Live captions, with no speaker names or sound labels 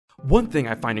One thing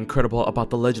I find incredible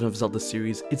about the Legend of Zelda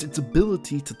series is its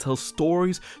ability to tell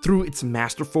stories through its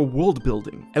masterful world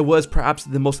building. It was perhaps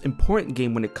the most important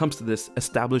game when it comes to this,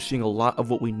 establishing a lot of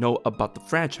what we know about the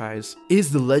franchise,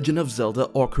 is The Legend of Zelda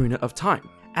Ocarina of Time.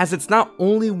 As it's not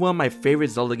only one of my favorite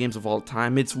Zelda games of all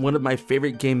time, it's one of my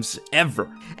favorite games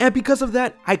ever. And because of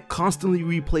that, I constantly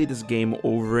replay this game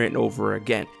over and over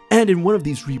again. And in one of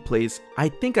these replays, I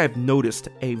think I've noticed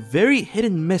a very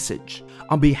hidden message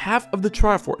on behalf of the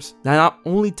Triforce that not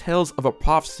only tells of a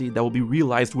prophecy that will be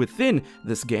realized within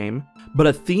this game, but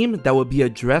a theme that will be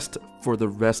addressed for the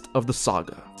rest of the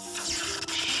saga.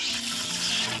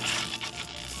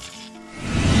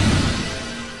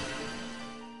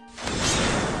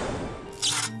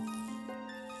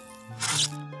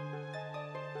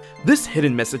 This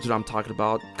hidden message that I'm talking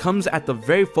about comes at the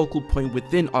very focal point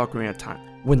within Ocarina of Time,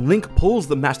 when Link pulls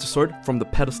the Master Sword from the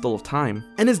pedestal of time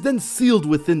and is then sealed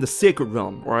within the Sacred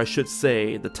Realm, or I should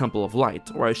say the Temple of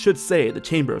Light, or I should say the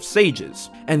Chamber of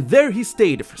Sages. And there he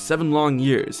stayed for 7 long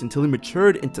years until he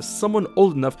matured into someone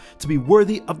old enough to be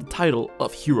worthy of the title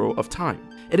of Hero of Time.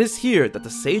 It is here that the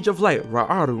Sage of Light,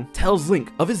 Ra'aru, tells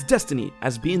Link of his destiny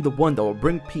as being the one that will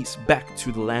bring peace back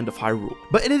to the land of Hyrule.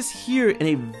 But it is here in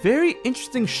a very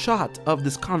interesting shot of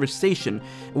this conversation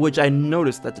in which I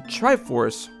noticed that the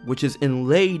Triforce, which is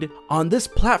inlaid on this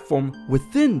platform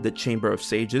within the Chamber of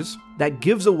Sages, that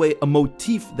gives away a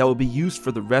motif that will be used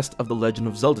for the rest of the Legend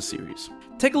of Zelda series.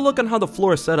 Take a look on how the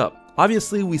floor is set up.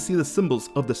 Obviously, we see the symbols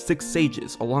of the 6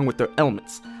 sages along with their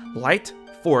elements: light,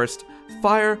 forest,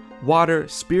 fire, water,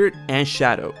 spirit, and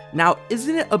shadow. Now,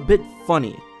 isn't it a bit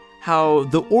funny how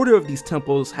the order of these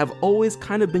temples have always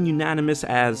kind of been unanimous,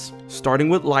 as starting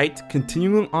with light,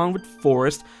 continuing on with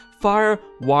forest, fire,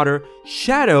 water,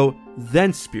 shadow,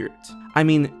 then spirit? I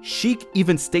mean, Sheik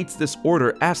even states this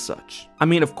order as such. I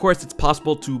mean, of course it's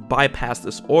possible to bypass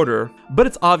this order, but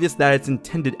it's obvious that it's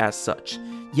intended as such.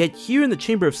 Yet here in the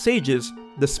Chamber of Sages,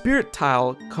 the spirit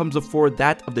tile comes before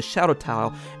that of the shadow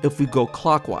tile if we go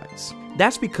clockwise.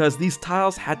 That's because these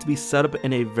tiles had to be set up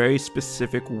in a very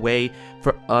specific way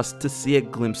for us to see a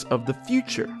glimpse of the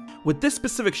future. With this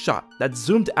specific shot that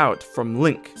zoomed out from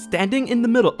Link standing in the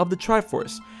middle of the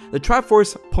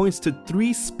Triforce points to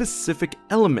 3 specific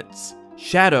elements: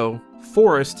 shadow,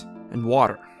 forest, and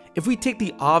water. If we take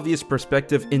the obvious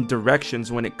perspective in directions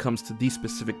when it comes to these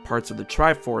specific parts of the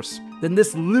Triforce, then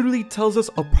this literally tells us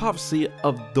a prophecy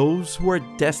of those who are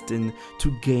destined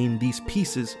to gain these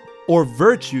pieces or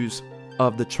virtues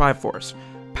of the Triforce: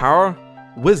 power,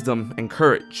 wisdom, and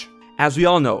courage. As we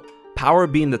all know, power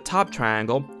being the top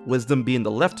triangle, wisdom being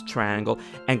the left triangle,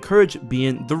 and courage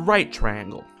being the right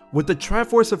triangle. With the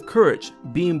Triforce of Courage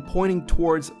being pointing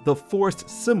towards the forest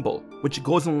symbol, which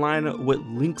goes in line with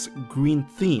Link's green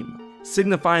theme,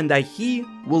 signifying that he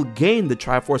will gain the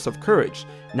Triforce of Courage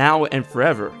now and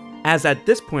forever, as at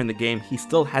this point in the game he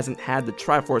still hasn't had the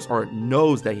Triforce or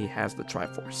knows that he has the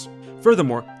Triforce.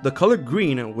 Furthermore, the color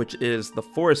green, which is the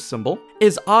forest symbol,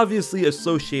 is obviously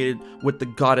associated with the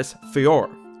goddess Feor,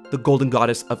 the golden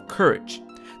goddess of courage.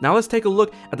 Now let's take a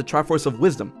look at the Triforce of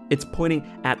Wisdom. It's pointing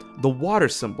at the water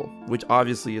symbol, which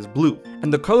obviously is blue.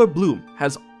 And the color blue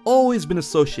has always been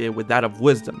associated with that of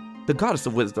wisdom, the goddess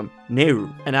of wisdom, Nehru.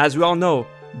 And as we all know,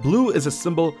 blue is a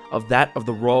symbol of that of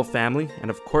the royal family, and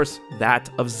of course that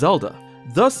of Zelda,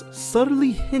 thus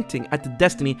subtly hinting at the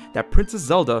destiny that Princess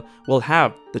Zelda will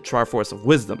have the Triforce of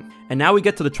Wisdom. And now we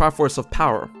get to the Triforce of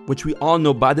Power, which we all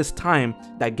know by this time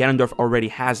that Ganondorf already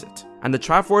has it. And the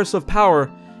Triforce of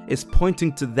Power is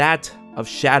pointing to that of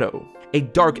Shadow, a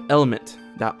dark element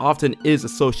that often is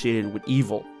associated with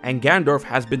evil. And Ganondorf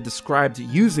has been described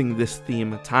using this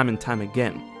theme time and time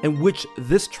again, in which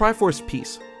this Triforce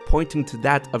piece, pointing to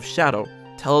that of Shadow,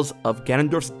 tells of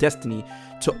Ganondorf's destiny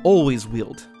to always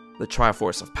wield the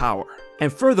Triforce of Power.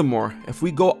 And furthermore, if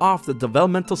we go off the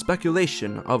developmental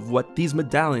speculation of what these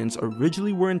medallions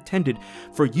originally were intended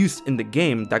for use in the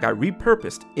game that got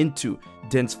repurposed into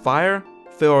Din's Fire,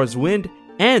 Feor's Wind,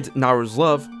 and Naru's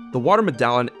Love, the Water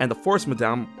Medallion and the Forest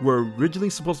Medallion were originally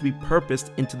supposed to be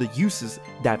purposed into the uses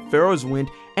that Feor's Wind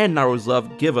and Naru's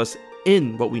Love give us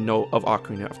in what we know of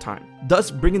Ocarina of Time, thus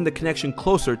bringing the connection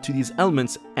closer to these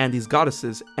elements and these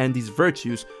goddesses and these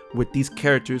virtues with these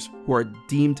characters who are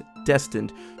deemed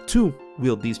destined to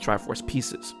wield these Triforce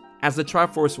pieces. As the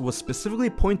Triforce was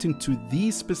specifically pointing to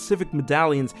these specific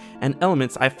medallions and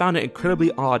elements, I found it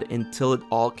incredibly odd until it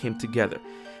all came together.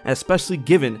 And especially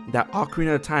given that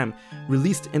Ocarina of Time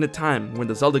released in a time when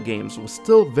the Zelda games was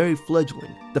still very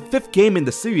fledgling, the 5th game in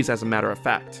the series as a matter of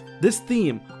fact. This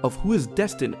theme of who is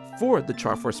destined for the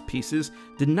Triforce pieces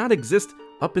did not exist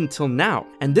up until now,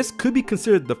 and this could be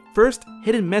considered the first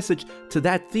hidden message to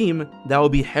that theme that will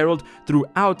be heralded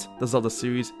throughout the Zelda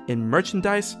series in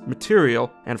merchandise,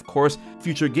 material, and of course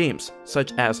future games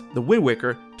such as The Wind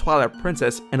Waker, Twilight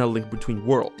Princess, and A Link Between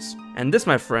Worlds. And this,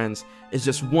 my friends, is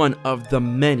just one of the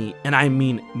many, and I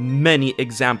mean many,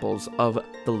 examples of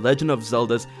The Legend of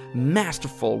Zelda's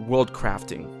masterful world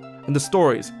crafting and the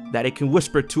stories that it can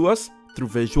whisper to us through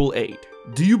visual aid.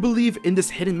 Do you believe in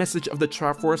this hidden message of the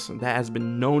Triforce that has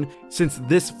been known since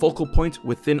this focal point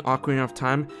within Ocarina of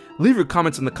Time? Leave your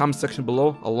comments in the comment section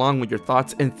below along with your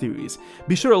thoughts and theories.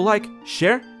 Be sure to like,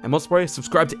 share, and most importantly,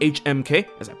 subscribe to HMK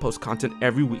as I post content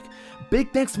every week.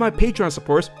 Big thanks to my Patreon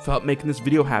supporters for helping making this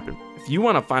video happen. If you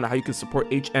want to find out how you can support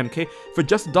HMK for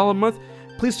just $1 a month,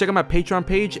 please check out my Patreon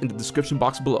page in the description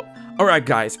box below. Alright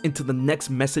guys, into the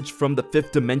next message from the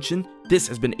 5th dimension. This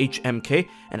has been HMK,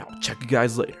 and I'll check you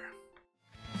guys later.